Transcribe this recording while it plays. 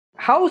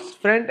House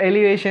front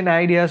elevation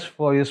ideas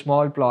for your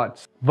small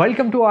plots.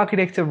 Welcome to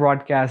Architecture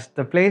Broadcast,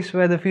 the place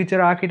where the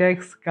future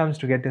architects comes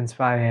to get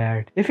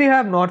inspired. If you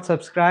have not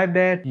subscribed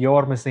yet,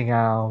 you're missing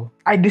out.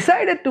 I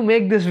decided to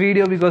make this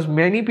video because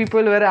many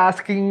people were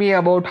asking me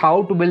about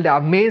how to build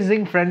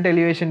amazing front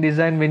elevation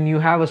design when you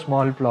have a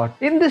small plot.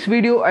 In this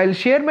video, I'll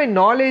share my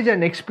knowledge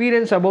and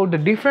experience about the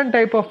different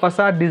type of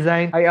facade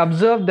design I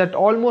observed that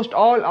almost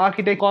all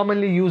architects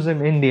commonly use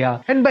in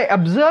India. And by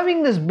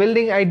observing this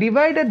building, I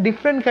divided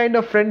different kind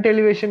of front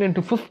elevation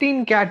into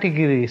 15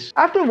 categories.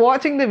 After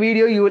watching the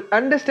video, you will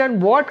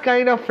understand what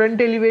kind of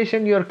front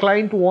elevation your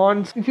client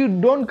wants. If you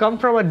don't come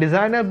from a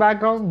designer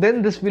background,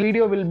 then this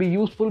video will be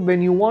useful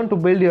when you want to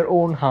build your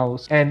own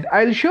house. And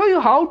I'll show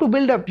you how to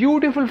build a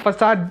beautiful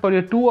facade for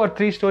your 2 or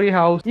 3 story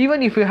house,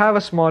 even if you have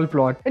a small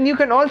plot. And you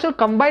can also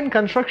combine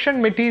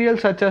construction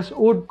materials such as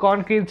wood,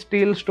 concrete,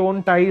 steel,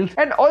 stone, tiles,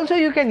 and also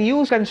you can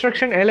use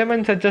construction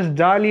elements such as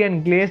jali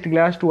and glazed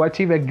glass to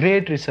achieve a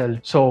great result.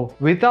 So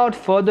without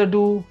further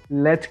ado,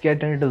 let's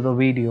get into the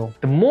video.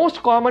 The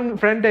most common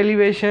front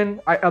elevation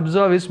I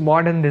observe is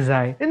modern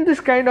design. In this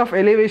kind of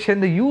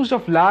elevation, the use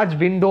of large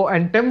window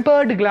and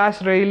tempered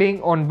glass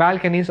railing on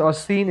balconies are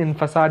seen in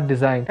facade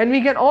design. And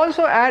we can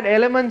also add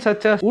elements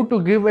such as wood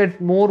to give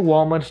it more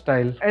warmer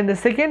style. And the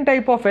second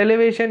type of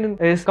elevation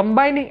is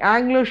combining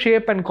angular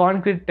shape and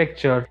concrete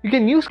texture. You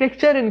can use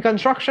texture in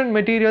construction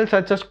materials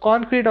such as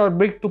concrete or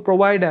brick to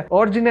provide an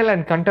original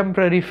and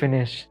contemporary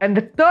finish. And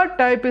the third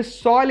type is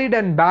solid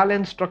and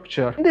balanced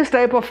structure. In this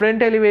type of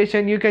front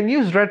elevation, you can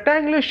use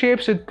rectangular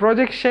shapes with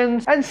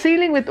projections and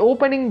ceiling with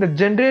opening that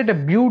generate a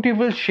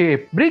beautiful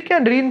shape. Brick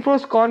and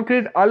reinforced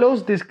concrete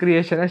allows this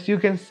creation, as you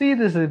can see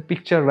this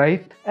picture,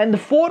 right? And the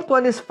fourth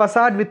one is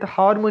facade with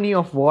harmony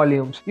of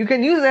volumes. You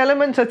can use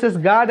elements such as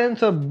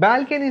gardens or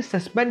balconies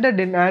suspended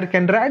in air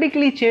can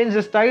radically change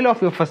the style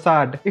of your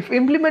facade if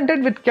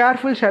implemented with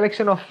careful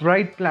selection of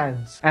right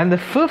plans. And the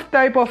fifth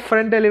type of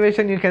front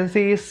elevation you can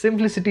see is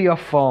simplicity of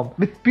form.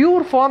 With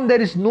pure form,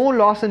 there is no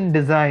loss in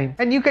design,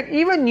 and you can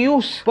even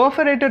use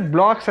perforated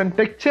blocks and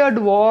textured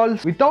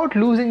walls without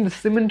losing the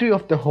symmetry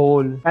of the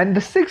whole. And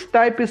the sixth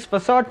type is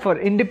facade for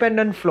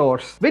independent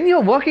floors. When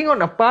you're working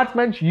on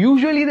apartments,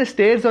 usually the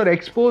stairs are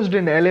exposed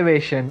in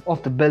elevation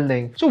of the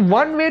building. So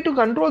one way to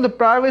control the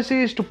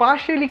privacy is to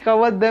partially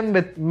cover them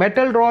with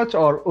metal rods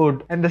or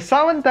wood. And the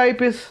seventh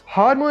type is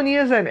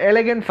harmonious and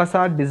elegant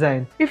facade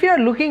design. If you are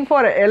looking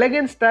for an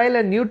elegant style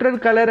and neutral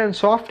color and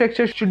soft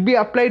texture should be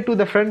applied to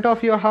the front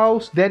of your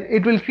house, then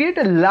it will create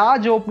a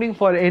large opening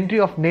for entry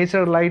of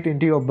natural light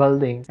into your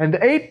building. And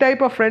the eighth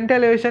type of front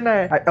elevation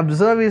I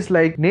observe is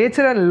like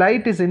nature and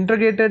light is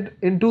integrated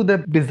into the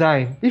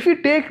design. If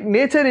you take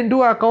nature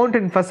into account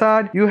in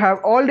facade, you have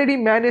already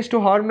managed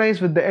to harmonize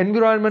with the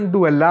environment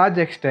to a large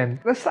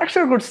extent. The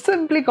structure could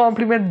simply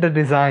complement the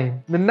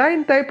design. The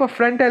ninth type of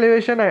front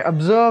elevation I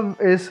observe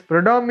is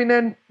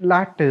predominant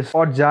lattice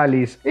or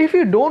jalis. If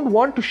you don't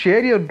want to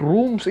share your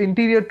room's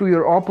interior to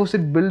your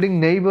opposite building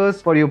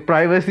neighbors for your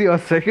privacy or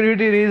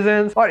security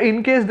reasons, or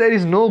in case there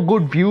is no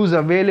good views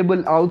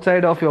available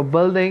outside of your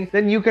building,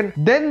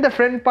 then the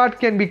front part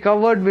can be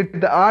covered with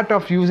the art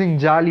of using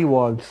jali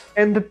walls.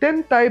 And the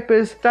 10th type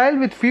is style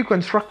with few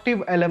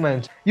constructive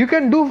elements. You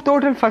can do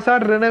total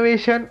facade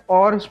renovation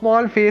or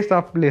small face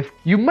uplift.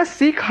 You must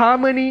seek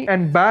harmony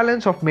and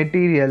balance of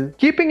material.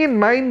 Keeping in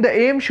mind the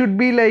aim should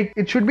be like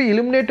it should be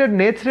illuminated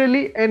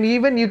naturally, and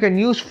even you can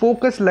use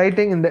focus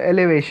lighting in the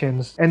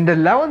elevations. And the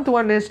 11th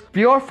one is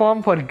pure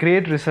form for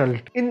great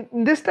result. In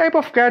this type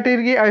of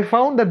category, I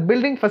found that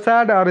building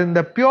facade are in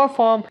the pure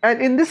form,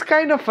 and in this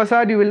kind of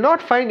facade you will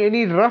not find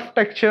any rough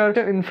texture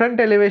in front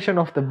elevation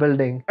of the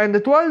building. And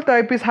the 12th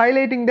type is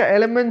highlighting the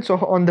elements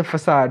on the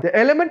facade. The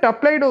element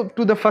applied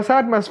to the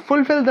facade must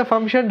fulfill the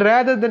function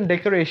rather than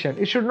decoration.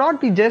 It should not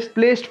be just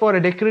placed for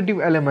a decorative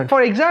element.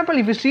 For example,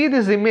 if you see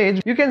this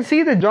image, you can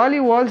see the jolly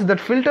walls that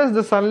filters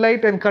the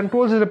sunlight and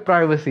controls the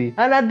privacy,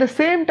 and at the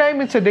same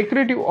time it's a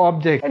decorative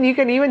object, and you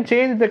can even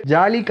change the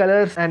jolly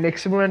colors and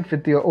experiment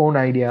with your own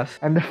ideas.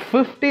 And the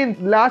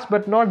 15th, last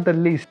but not the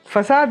least,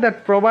 facade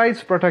that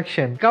provides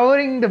protection.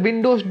 Covering the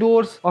windows,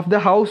 doors of the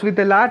house with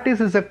a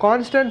lattice is a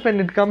constant when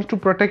it comes to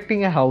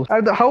protecting a house.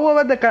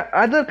 However, the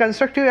other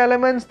constructive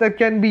elements that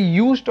can be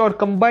used or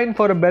combined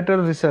for a better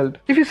result.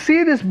 If you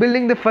see this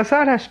building, the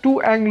facade has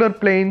 2 angular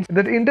planes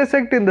that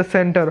intersect in the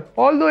center.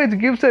 Although it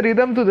gives a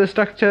rhythm to the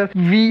structure,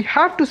 we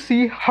have to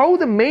see how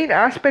the main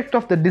aspect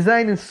of the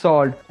design is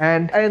solved.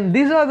 And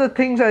these are the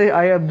things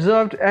I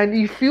observed. And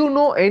if you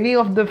know any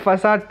of the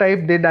facade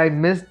type, did I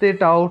missed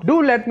it out,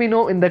 do let me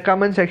know in the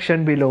comment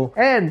section below.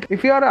 And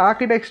if you are an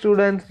architect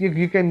student,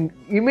 you can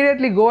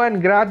immediately go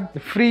and grab the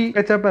free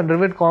Sketchup and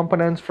Rivet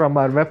components from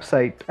our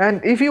website.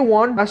 And if you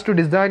want us to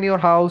design your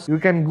house, you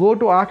can go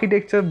to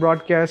Architecture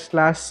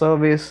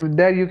Broadcast/service.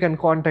 There you can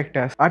contact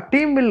us. Our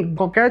team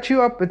will catch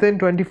you up within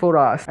 24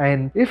 hours.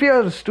 And if you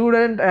are a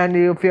student and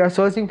if you are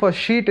searching for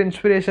sheet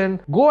inspiration,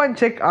 go and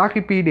check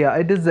Archipedia.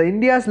 It is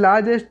India's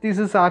largest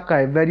thesis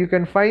archive where you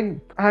can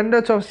find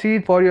hundreds of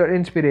seeds for your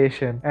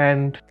inspiration.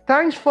 And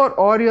thanks for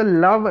all your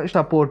love and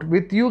support.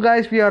 With you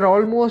guys, we are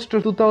almost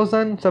to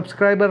 2000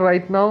 subscribers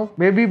right now.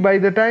 Maybe by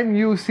the time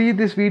you see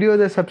this video,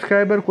 the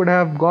subscriber could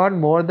have gone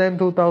more than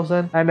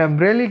 2000. And I'm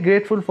really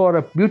grateful for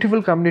a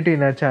beautiful community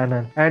in our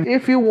channel. And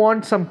if you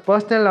want some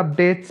personal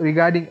updates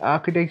regarding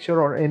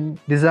architecture or in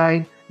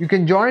design, you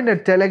can join the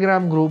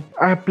Telegram group.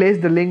 I have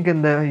placed the link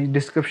in the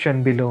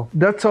description below.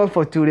 That's all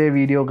for today's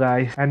video,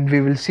 guys, and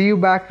we will see you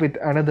back with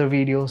another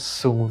video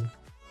soon.